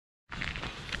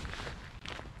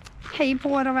Hej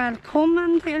på er och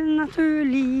välkommen till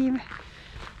Naturelife.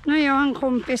 Nu är jag och en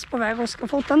kompis på väg och ska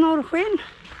fota Norrsken.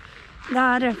 Det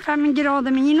är 5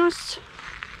 grader minus.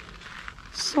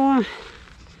 Så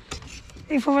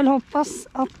vi får väl hoppas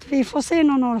att vi får se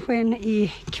någon Norrsken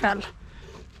ikväll.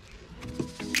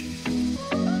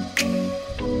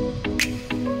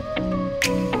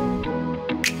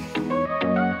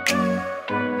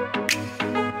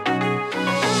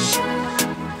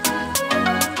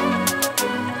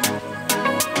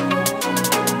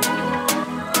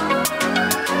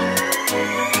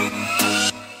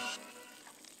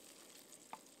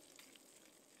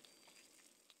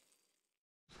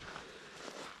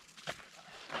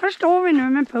 Här står vi nu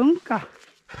med punka.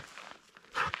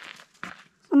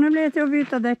 Så nu blir det att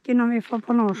byta däck innan vi får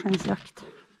på Norrskens jakt.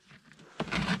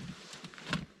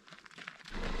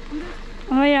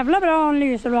 Det var jävla bra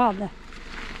lyser du hade.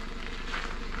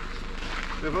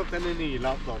 Du har fått en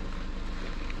nyladdad.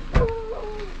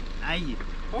 Nej!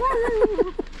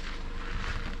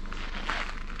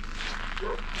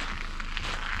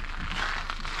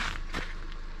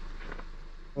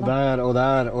 Och där, och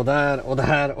där, och där, och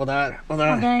där, och där, och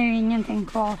där. Och det är ju ingenting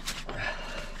kvar.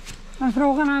 Men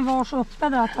frågan är vars uppe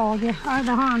det har tagit. Ja,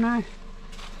 det här nu.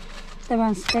 Det var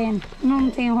en sten.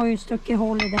 Någonting har ju stuckit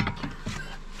hål i det.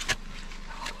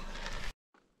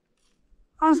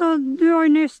 Alltså, du har ju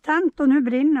nyss tänt och nu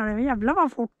brinner det. Jävlar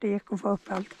vad fort det gick att få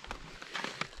upp allt.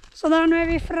 Så där, nu är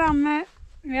vi framme.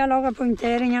 Vi har lagat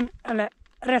punkteringen. Eller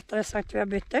rättare sagt, vi har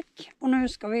bytt däck. Och nu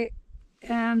ska vi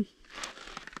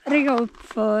rigga upp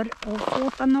för att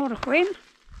fota Norrsken.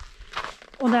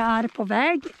 Och det är på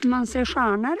väg. Man ser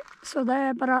stjärnor. Så det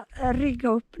är bara att rigga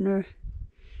upp nu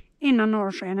innan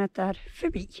Norrskenet är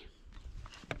förbi.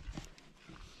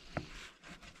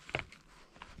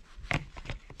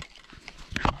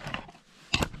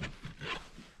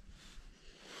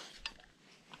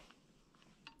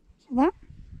 Sådär.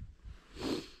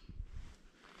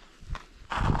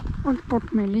 Och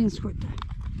bort med linsskytte.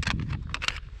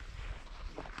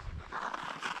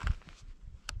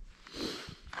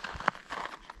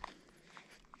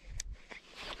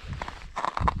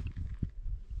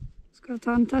 Ska jag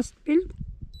ta en testbild.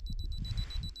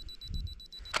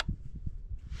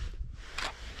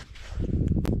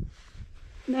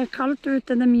 Det är kallt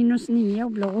ute, det är -9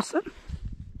 och blåser.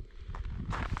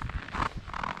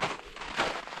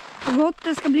 Så gott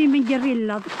det ska bli med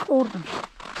grillad korv.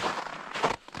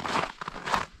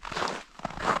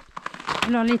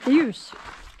 Vill du ha lite ljus?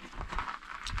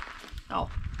 Ja.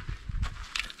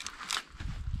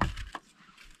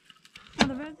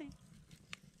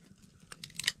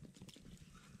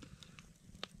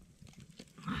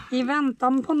 I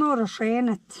väntan på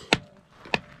norrskenet.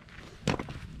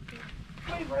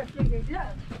 Oj, vad det flyger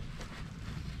glöd.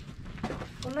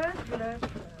 Och glöd.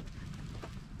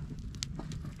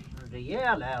 En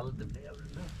rejäl eld blev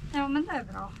det nu. Ja, men det är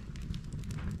bra.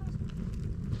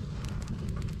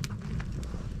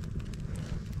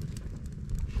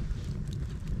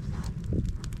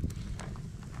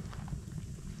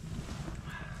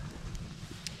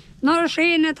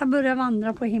 Norrskenet har börjat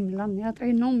vandra på himlen. Jag har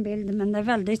tagit någon bild, men det är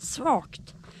väldigt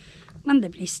svagt. Men det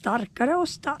blir starkare och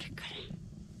starkare.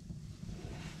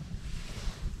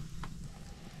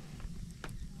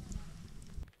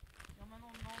 Ja, men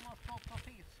om någon har stått och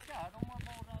fiskat, de har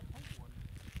borrat hål.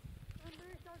 Men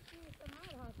du kan se den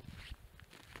här.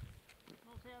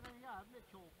 Då ser den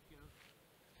jävligt tjock ut.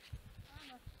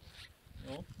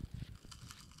 Ja.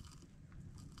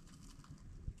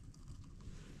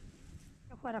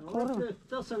 Skära Den korv.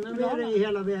 flyttar sig, nu är det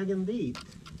hela vägen dit.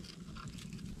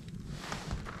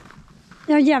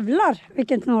 Ja, jävlar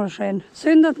vilket norrsken.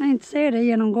 Synd att ni inte ser det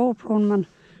genom GoPron, men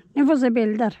ni får se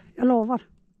bilder, jag lovar.